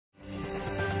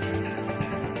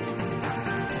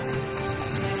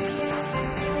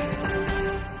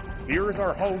here is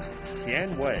our host,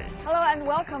 Tian Wei. Hello and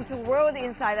welcome to World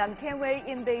Insight. I'm Tian Wei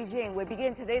in Beijing. We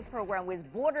begin today's program with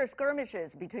border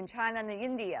skirmishes between China and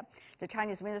India. The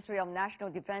Chinese Ministry of National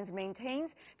Defense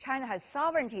maintains China has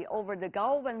sovereignty over the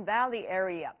Galwan Valley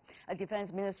area. A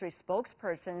defense ministry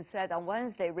spokesperson said on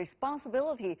Wednesday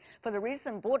responsibility for the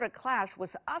recent border clash was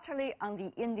utterly on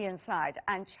the Indian side,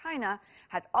 and China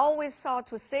had always sought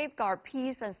to safeguard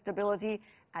peace and stability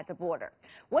at the border.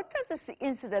 What does this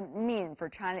incident mean for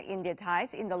China-India ties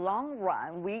in the long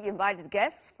run? We invited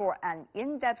guests for an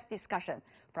in-depth discussion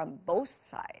from both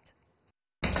sides.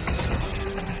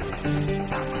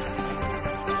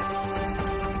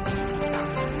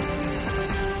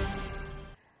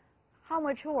 How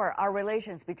mature are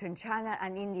relations between China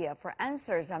and India? For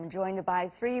answers, I'm joined by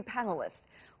three panelists.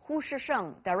 Hu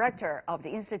Shisheng, Director of the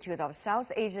Institute of South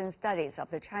Asian Studies of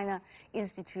the China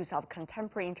Institute of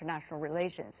Contemporary International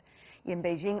Relations. In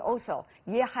Beijing also,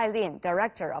 Ye Hailin,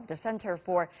 Director of the Center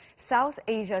for South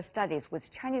Asia Studies with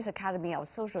Chinese Academy of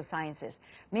Social Sciences.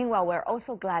 Meanwhile, we're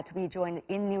also glad to be joined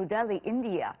in New Delhi,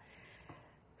 India.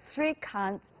 Sri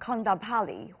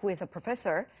Kondapalli, who is a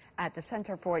professor at the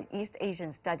Center for East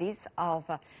Asian Studies of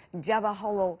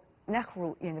Jawaharlal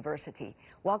Nehru University.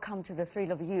 Welcome to the three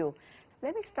of you.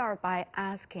 Let me start by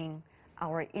asking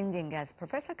our Indian guest,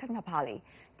 Professor Kondapalli,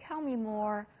 tell me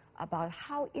more about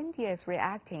how India is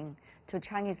reacting to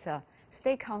Chinese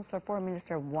State Councilor Foreign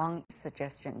Minister Wang's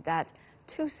suggestion that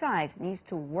two sides need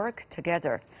to work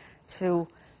together to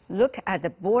look at the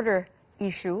border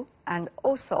issue and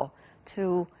also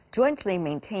to jointly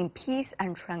maintain peace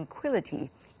and tranquility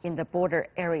in the border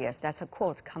areas. That's a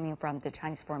quote coming from the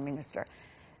Chinese Foreign Minister.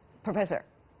 Professor.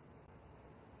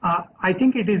 I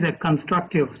think it is a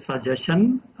constructive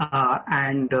suggestion,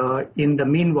 and in the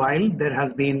meanwhile, there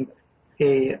has been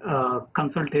a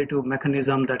consultative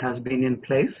mechanism that has been in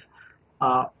place.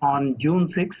 On June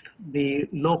 6th, the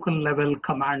local level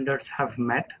commanders have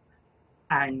met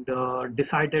and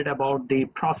decided about the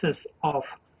process of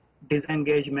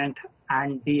disengagement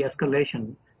and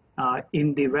de-escalation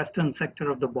in the western sector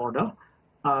of the border.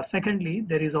 Secondly,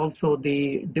 there is also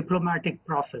the diplomatic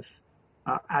process.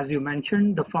 As you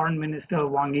mentioned, the Foreign Minister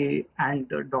Wang Yi and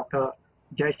Dr.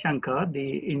 Jaishankar,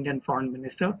 the Indian Foreign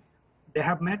Minister, they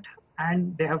have met,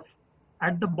 and they have,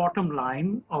 at the bottom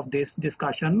line of this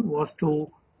discussion was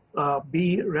to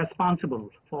be responsible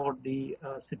for the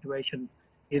situation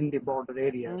in the border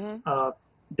areas.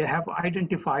 They have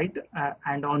identified,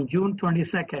 and on June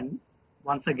 22nd,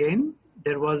 once again,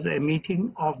 there was a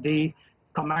meeting of the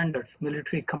commanders,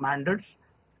 military commanders,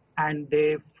 and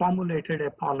they formulated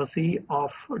a policy of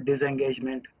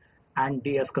disengagement and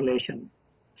de-escalation.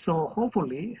 So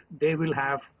hopefully they will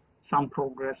have some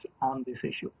progress on this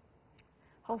issue.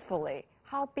 Hopefully.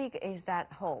 How big is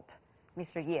that hope,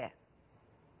 Mr. Ye?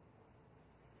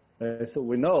 So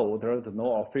we know there is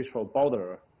no official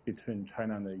border between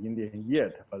China and India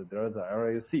yet, but there is a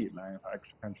LAC, line of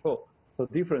action control. So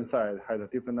different sides have a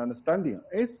different understanding.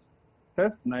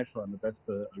 That's natural and that's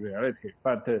the reality.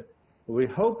 But we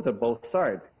hope that both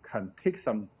sides can take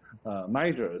some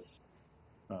measures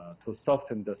to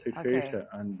soften the situation. Okay.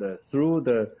 And through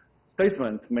the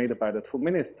statement made by the two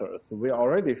ministers, we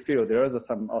already feel there is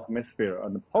some atmosphere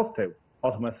and positive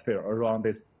atmosphere around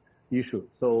this issue.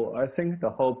 So I think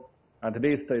the hope at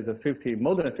least is 50,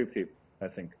 more than 50, I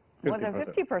think. 50%. More than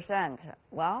 50%.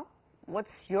 Well,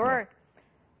 what's your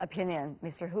opinion,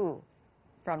 Mr. Hu,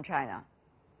 from China?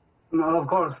 Well, of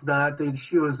course, that it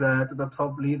shows that the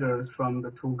top leaders from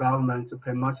the two governments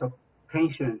pay much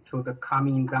attention to the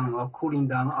calming down or cooling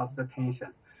down of the tension,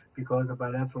 because the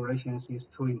bilateral relations is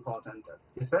too important.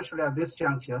 Especially at this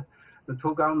juncture, the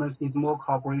two governments need more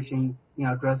cooperation in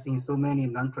addressing so many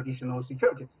non-traditional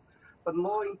securities. But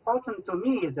more important to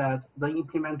me is that the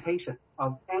implementation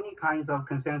of any kinds of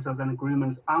consensus and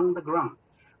agreements on the ground.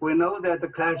 We know that the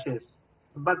clashes,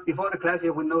 but before the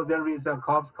clashes, we know there is a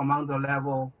corps commander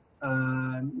level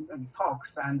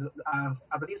talks and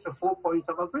at least 4 points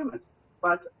of agreements.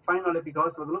 But finally,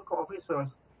 because the local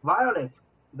officers violate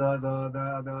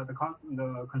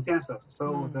the consensus,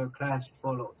 so the clash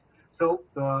followed. So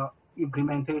the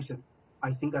implementation,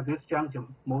 I think at this juncture,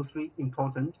 mostly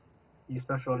important,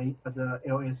 especially at the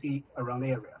LAC around the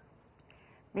area.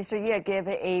 Mr. Ye gave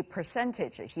a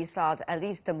percentage. He thought at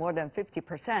least more than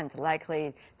 50%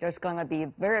 likely there's going to be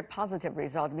a very positive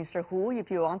result. Mr. Hu, if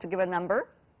you want to give a number?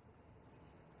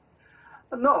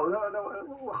 No.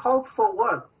 Hope for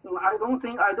what? I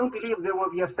don't believe there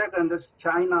will be a second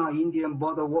China-Indian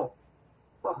border war.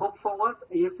 But hope for what?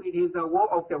 If it is a war,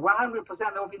 okay, 100%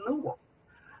 there will be no war.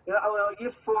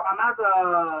 If for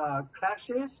another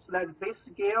clashes like this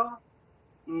scale,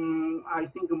 I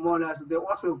think more or less there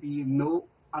also be no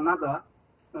another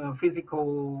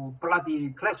physical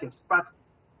bloody clashes, but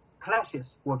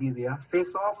clashes will be there,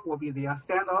 face-off will be there,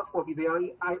 standoff will be there.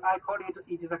 I call it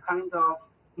is a kind of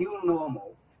new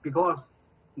normal because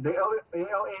the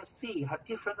LSC have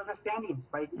different understandings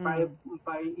by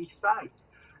each side.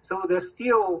 So there's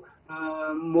still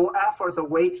more efforts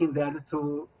awaiting that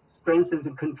to strengthen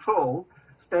the control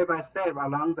step by step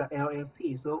along the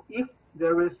LSC. So if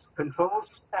there is control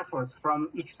efforts from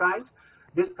each side,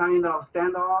 this kind of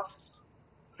standoffs,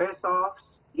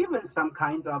 face-offs, even some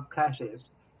kind of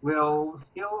clashes will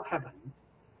still happen.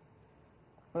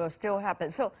 Will still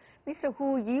happen. So, Mr.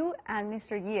 Hu, you and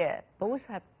Mr. Ye both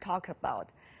have talked about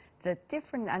the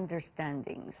different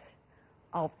understandings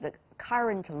of the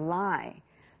current line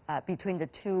between the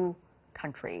two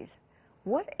countries.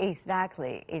 What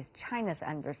exactly is China's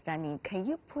understanding? Can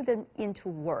you put it into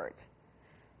words?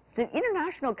 The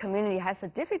international community has a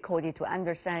difficulty to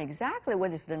understand exactly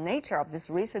what is the nature of this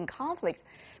recent conflict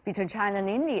between China and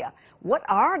India. What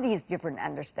are these different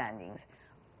understandings?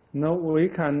 No, we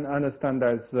can understand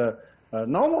that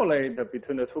normally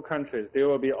between the two countries, there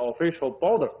will be official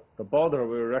border. The border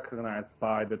will be recognized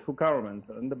by the two governments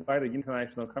and by the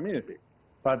international community.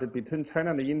 But between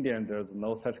China and India, there's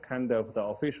no such kind of the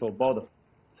official border.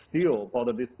 Still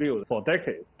border dispute for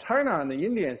decades. China and the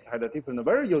Indians had a different,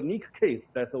 very unique case.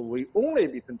 That's we only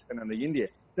between China and India.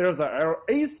 There's a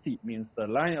LAC, means the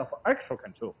line of actual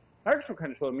control. Actual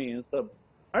control means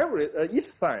each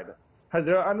side has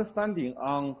their understanding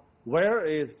on where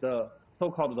is the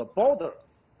so-called the border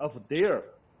of their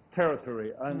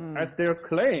territory and as their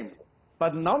claim,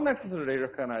 but not necessarily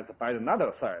recognized by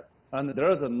another side. And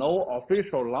there is no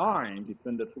official line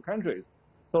between the two countries.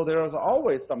 So there is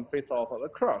always some face-off or a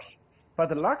crush.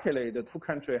 But luckily, the two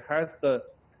countries has the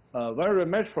very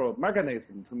mature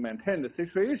mechanism to maintain the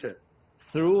situation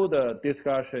through the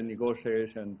discussion,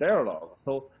 negotiation, dialogue.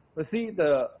 So we see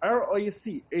the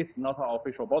LAC is not an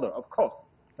official border, of course.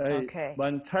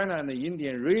 When China and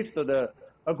India reached the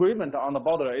agreement on the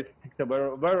border, it took a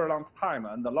very, very long time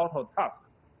and a lot of tasks.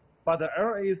 But the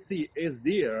LAC is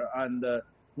there, and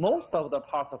most of the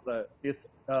parts of the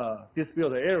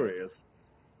dispute areas,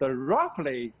 the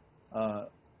roughly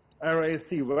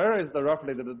LAC, where is the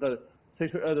roughly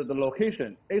the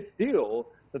location, is still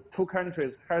the two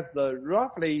countries has the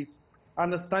roughly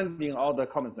understanding of the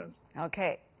common sense.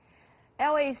 Okay.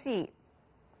 LAC,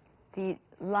 the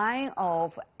line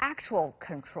of actual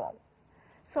control.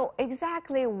 So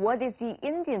exactly what is the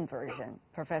Indian version,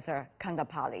 Professor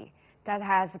Kandapalli, that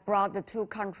has brought the two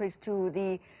countries to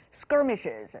the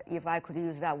skirmishes, if I could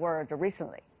use that word,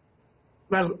 recently?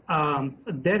 Well,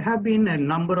 there have been a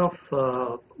number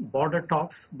of border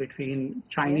talks between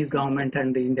Chinese government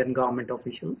and the Indian government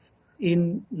officials.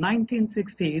 In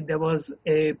 1960, there was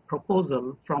a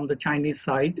proposal from the Chinese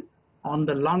side on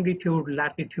the longitude,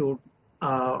 latitude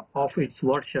of its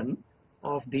version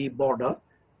of the border.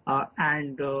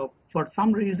 And for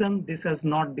some reason, this has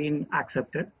not been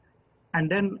accepted. And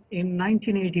then in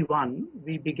 1981,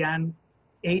 we began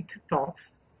 8 talks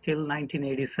till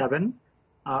 1987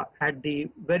 at the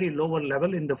very lower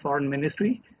level in the foreign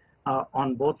ministry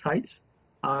on both sides.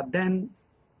 Then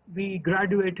we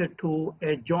graduated to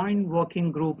a joint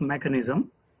working group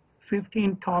mechanism.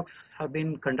 15 talks have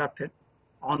been conducted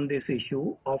on this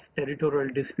issue of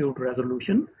territorial dispute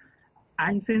resolution.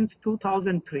 And since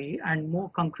 2003, and more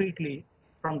concretely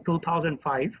from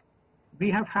 2005, we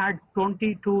have had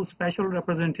 22 special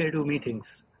representative meetings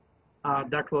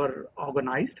that were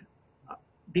organized.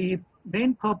 The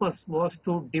main purpose was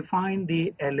to define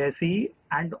the LSE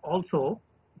and also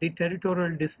the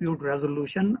territorial dispute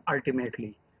resolution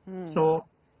ultimately. So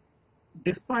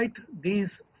despite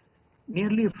these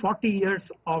nearly 40 years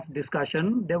of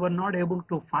discussion, they were not able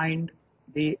to find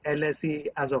the LSE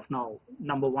as of now,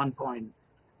 number one point.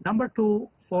 Number two,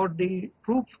 for the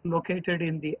troops located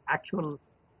in the actual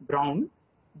ground,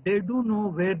 they do know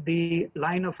where the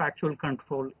line of actual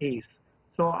control is.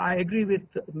 So I agree with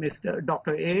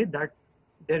Dr. A that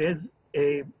there is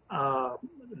a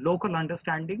local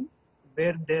understanding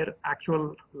where their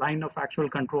actual line of actual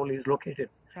control is located.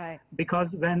 Right.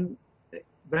 Because when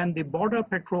the border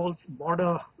patrols,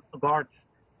 border guards,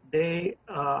 they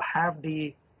have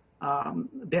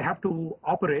to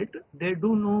operate, they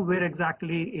do know where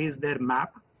exactly is their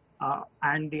map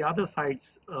and the other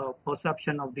side's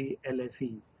perception of the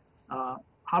LSE.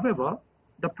 However,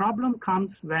 the problem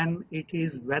comes when it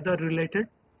is weather related.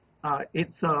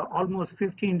 It's almost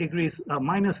 15 degrees,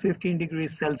 minus 15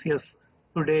 degrees Celsius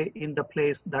today in the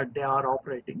place that they are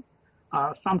operating.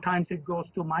 Sometimes it goes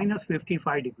to minus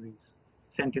 55 degrees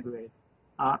centigrade.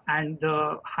 and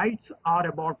the heights are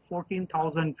about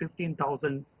 14,000,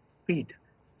 15,000 feet.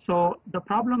 So the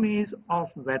problem is of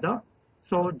weather.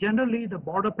 So generally the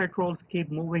border patrols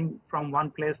keep moving from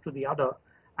one place to the other,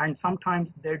 and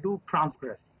sometimes they do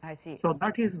transgress. I see. So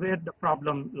that is where the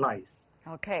problem lies.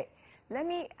 Okay. Let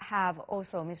me have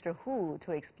also Mr. Hu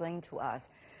to explain to us,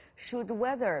 should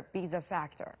weather be the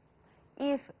factor?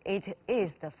 If it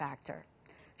is the factor,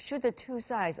 should the two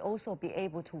sides also be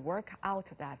able to work out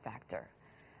that factor?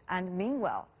 And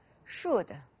meanwhile,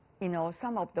 should,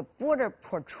 some of the border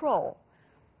patrol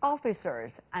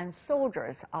officers and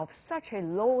soldiers of such a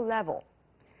low level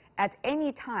at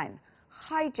any time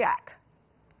hijack,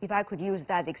 if I could use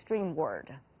that extreme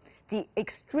word, the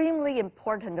extremely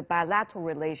important bilateral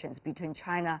relations between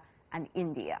China and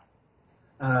India?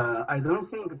 I don't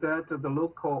think that the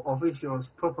local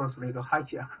officials purposely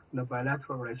hijack the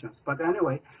bilateral relations. But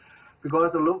anyway,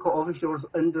 because the local officials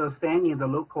understanding the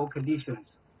local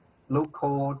conditions,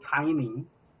 local timing,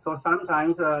 so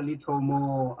sometimes a little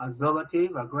more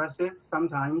assertive, aggressive,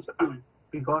 sometimes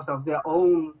because of their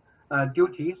own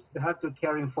duties, they have to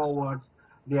carry forward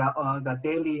their the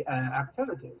daily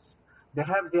activities. They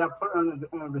have their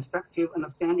respective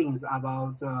understandings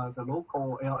about the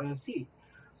local LLC.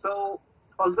 So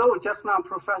although just now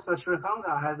Professor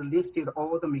Srikansa has listed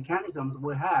all the mechanisms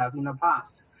we have in the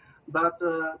past, but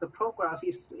the progress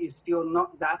is still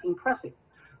not that impressive.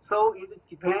 So it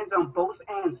depends on both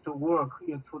ends to work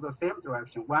to the same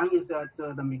direction. One is that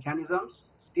the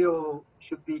mechanisms still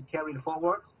should be carried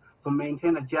forward to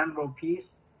maintain a general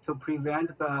peace, to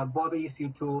prevent the border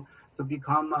issue to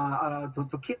become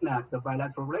to kidnap the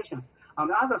bilateral relations. On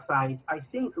the other side, I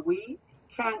think we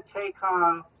can take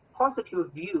a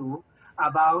positive view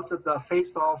about the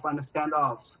face-off and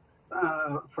standoffs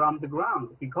from the ground,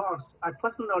 because I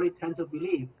personally tend to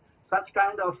believe such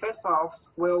kind of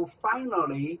face-offs will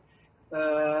finally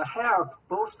help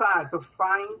both sides to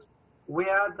find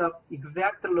where the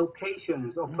exact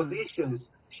locations or positions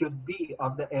should be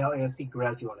of the LLC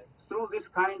gradually. Through this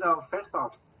kind of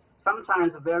face-offs,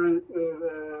 sometimes very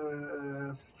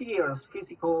fierce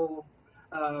physical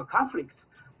conflicts,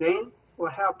 then will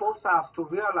help both sides to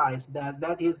realize that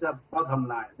that is the bottom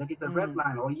line, that is the red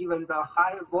line, or even the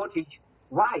high voltage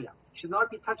wire should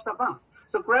not be touched upon.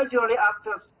 So gradually,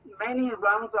 after many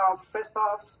rounds of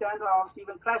face-offs, standoffs,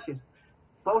 even clashes,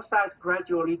 both sides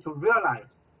gradually to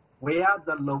realize where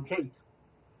the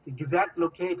exact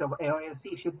locate of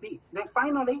LLC should be. Then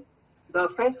finally, the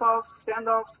face-offs,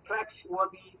 standoffs, clash will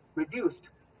be reduced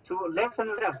to less and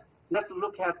less. Let's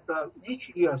look at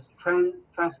each year's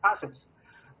transpasses.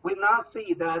 We now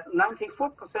see that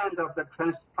 94% of the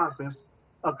transpasses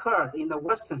occurred in the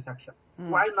western section.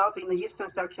 Why not in the eastern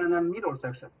section and middle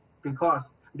section?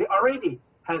 Because they already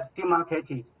has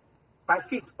demarcated by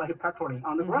feet, by patrolling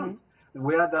on the ground,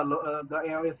 where the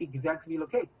LLC exactly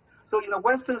locate. So in the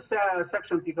western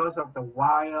section, because of the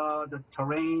wire, the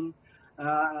terrain,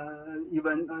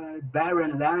 even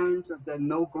barren land, the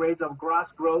no grades of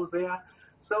grass grows there.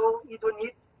 So it will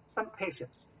need some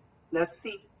patience. Let's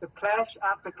see the clash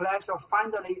after clash will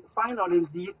finally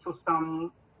lead to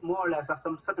some more or less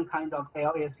some certain kind of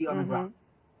LLC on the ground.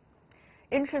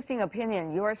 Interesting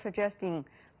opinion. You are suggesting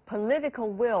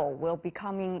political will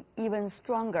becoming even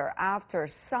stronger after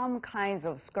some kinds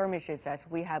of skirmishes as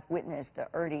we have witnessed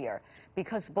earlier,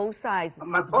 because both sides.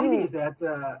 My point is that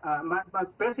my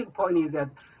basic point is that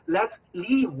let's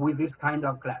live with this kind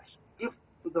of clash. If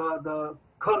the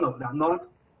colonel not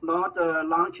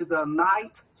launch the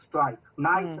night strike,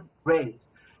 night raid,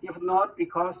 if not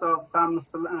because of some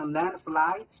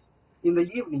landslides in the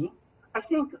evening, I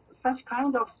think such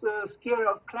kind of scare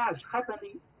of clash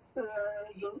happening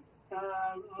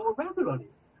more regularly,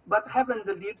 but haven't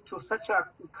led to such a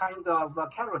kind of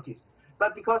casualties.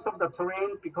 But because of the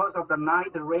terrain, because of the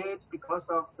night raid, because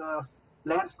of the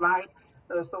landslide,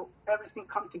 so everything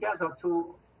come together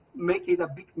to make it a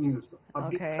big news, a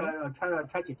big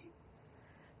tragedy.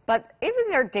 But isn't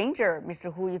there danger,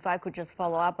 Mr. Hu, if I could just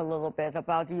follow up a little bit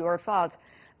about your thoughts?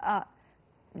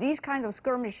 These kind of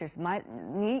skirmishes might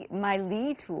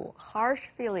lead to harsh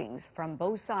feelings from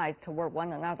both sides toward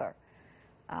one another,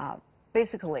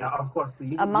 basically, of course,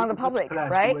 among the public,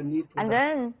 right? And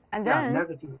then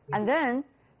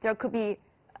there could be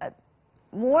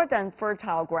more than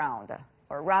fertile ground,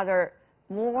 or rather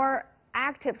more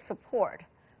active support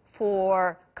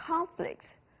for conflict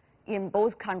in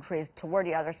both countries toward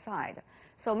the other side.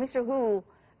 So, Mr. Hu,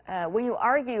 when you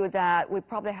argue that we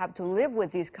probably have to live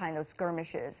with these kind of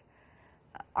skirmishes,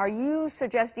 are you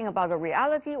suggesting about the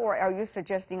reality, or are you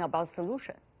suggesting about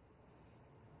solution?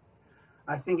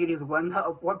 I think it is one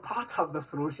part of the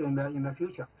solution in the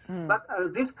future. But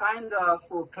this kind of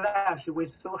clash with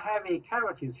so heavy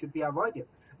characters should be avoided.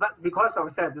 But because I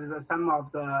said some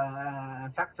of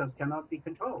the factors cannot be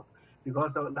controlled,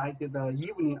 because of like the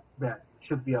evening that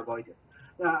should be avoided.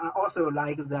 Also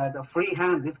like that free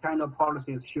hand, this kind of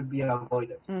policies should be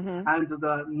avoided. And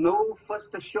the no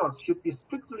first shot should be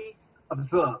strictly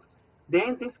observed.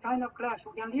 Then this kind of clash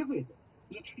we can live with.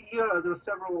 Each year there are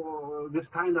several this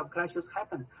kind of clashes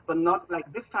happen, but not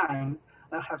like this time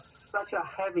have such a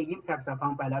heavy impact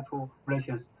upon bilateral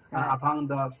relations, upon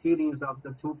the feelings of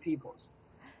the two peoples.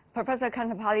 Professor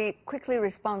Kantapali, quickly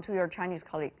respond to your Chinese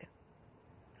colleague.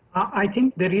 I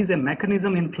think there is a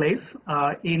mechanism in place.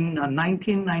 In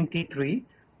 1993,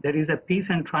 there is a peace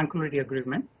and tranquility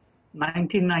agreement.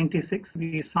 1996,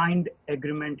 we signed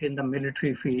agreement in the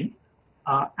military field.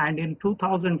 And in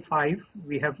 2005,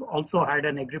 we have also had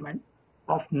an agreement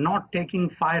of not taking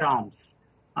firearms.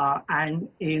 And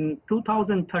in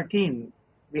 2013,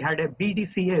 we had a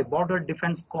BDCA, Border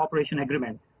Defense Cooperation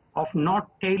Agreement, of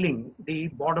not tailing the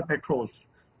border patrols.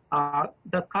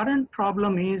 The current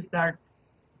problem is that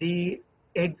the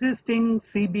existing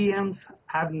CBMs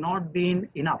have not been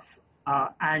enough.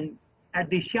 And at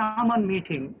the Xiamen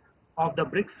meeting of the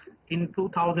BRICS in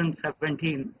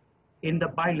 2017, in the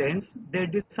by-lanes, they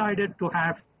decided to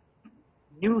have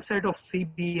new set of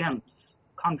CBMs,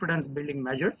 confidence building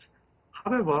measures.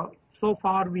 However, so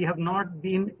far we have not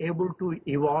been able to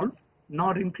evolve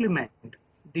nor implement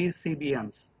these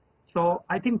CBMs. So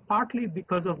I think partly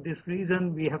because of this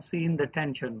reason, we have seen the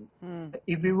tension.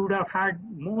 If we would have had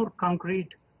more concrete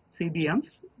CBMs,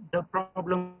 the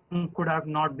problem could have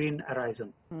not been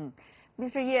arisen.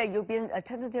 Mr. Ye, you've been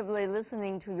attentively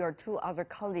listening to your two other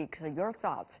colleagues. Your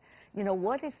thoughts? You know,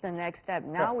 what is the next step?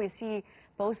 Now we see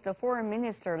both the foreign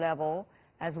minister level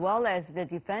as well as the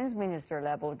defense minister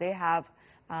level. They have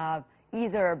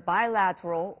either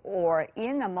bilateral or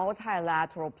in a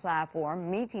multilateral platform,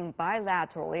 meeting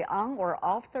bilaterally on or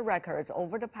off the records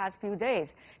over the past few days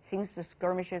since the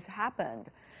skirmishes happened.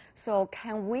 So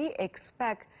can we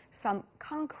expect some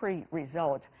concrete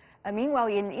result? Meanwhile,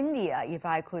 in India, if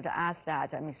I could ask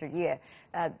that, Mr. Ye,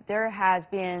 there has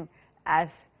been, as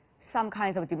some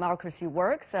kinds of democracy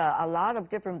works, a lot of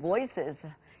different voices,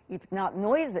 if not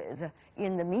noises,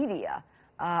 in the media,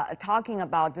 talking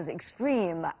about these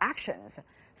extreme actions.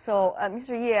 So, Mr.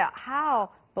 Ye,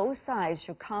 how both sides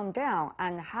should calm down,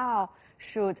 and how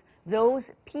should those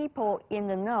people in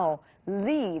the know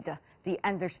lead the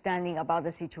understanding about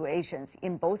the situations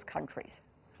in both countries?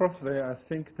 Firstly, I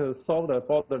think to solve the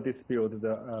border dispute,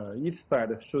 each side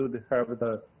should have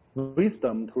the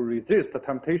wisdom to resist the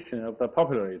temptation of the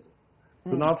populism.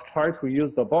 Do not try to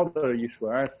use the border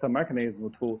issue as the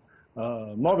mechanism to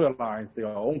mobilize their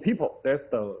own people.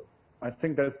 I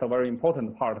think that's the very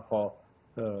important part for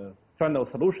the final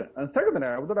solution. And secondly,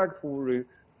 I would like to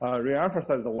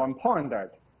re-emphasize the one point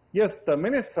that, yes, the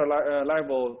minister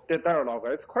level dialogue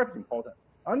is quite important.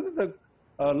 And the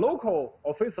local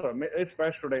officer,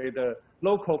 especially the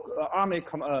local army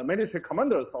military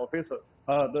commanders officer,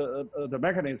 the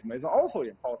mechanism is also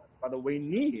important. But we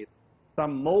need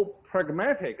some more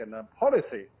pragmatic and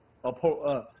policy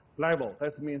level.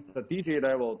 That means the DG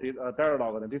level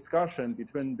dialogue and discussion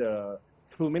between the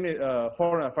two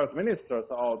foreign affairs ministers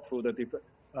or to the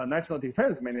national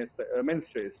defense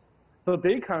ministries, so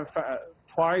they can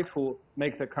try to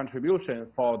make the contribution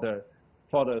for the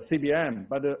CBM.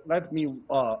 But let me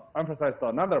emphasize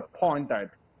another point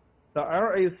that the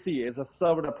LAC is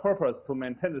serve the purpose to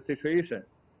maintain the situation,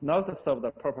 not to serve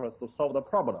the purpose to solve the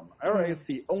problem.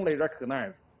 LAC only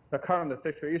recognize the current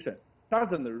situation,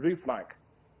 doesn't reflect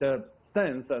the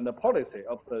stance and the policy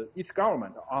of each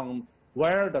government on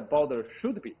where the border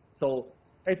should be. So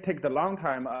it takes a long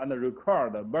time and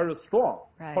requires a very strong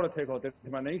political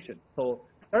determination. So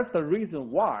that's the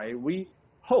reason why we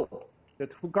hope the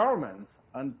two governments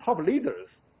and top leaders,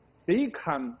 they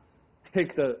can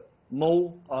take the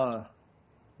more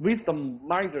wisdom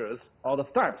measures or the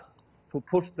steps to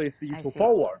push this issue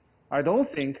forward. I don't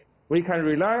think we can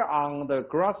rely on the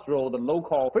grassroots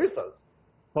local officers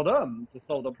for them to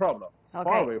solve the problem.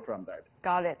 Far away from that.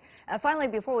 Got it. And finally,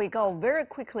 before we go, very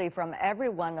quickly from every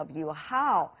one of you,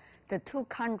 how the two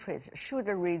countries should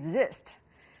resist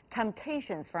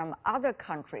temptations from other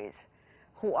countries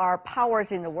who are powers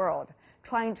in the world,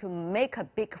 trying to make a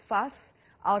big fuss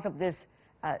out of this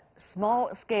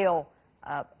small-scale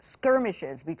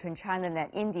skirmishes between China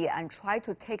and India, and try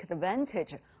to take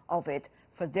advantage of it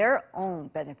for their own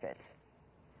benefits.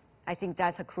 I think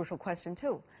that's a crucial question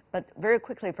too. But very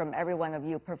quickly from every one of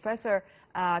you, Professor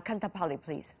Kantapali,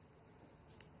 please.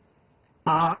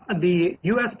 The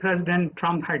U.S. President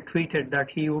Trump had tweeted that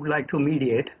he would like to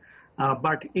mediate,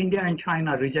 but India and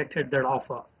China rejected that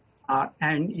offer.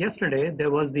 And yesterday,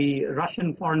 there was the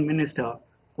Russian foreign minister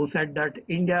who said that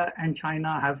India and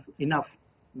China have enough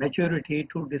maturity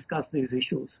to discuss these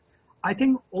issues. I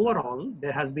think overall,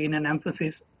 there has been an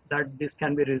emphasis that this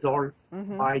can be resolved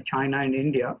by China and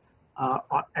India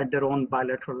at their own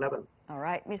bilateral level. All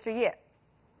right, Mr. Ye.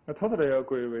 I totally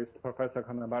agree with Professor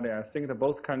Kanabali. I think that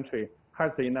both countries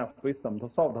has enough wisdom to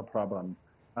solve the problem.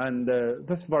 And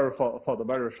this for the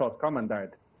very short comment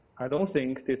that I don't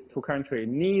think these two countries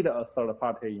need a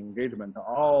third-party engagement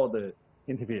or the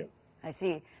interview. I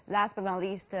see. Last but not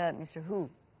least, Mr. Hu.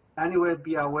 Anyway,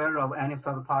 be aware of any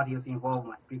third party's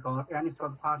involvement, because any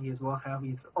third parties will have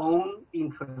its own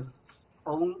interests,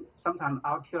 own sometimes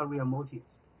ulterior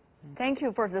motives. Thank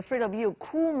you for the three of you,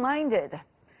 cool-minded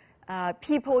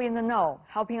people in the know,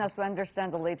 helping us to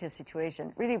understand the latest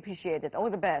situation. Really appreciate it. All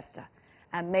the best.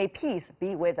 And may peace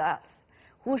be with us.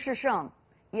 Hu Shisheng,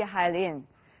 Ye Hailin,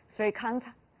 Sui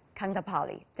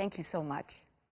Kantapali. Thank you so much.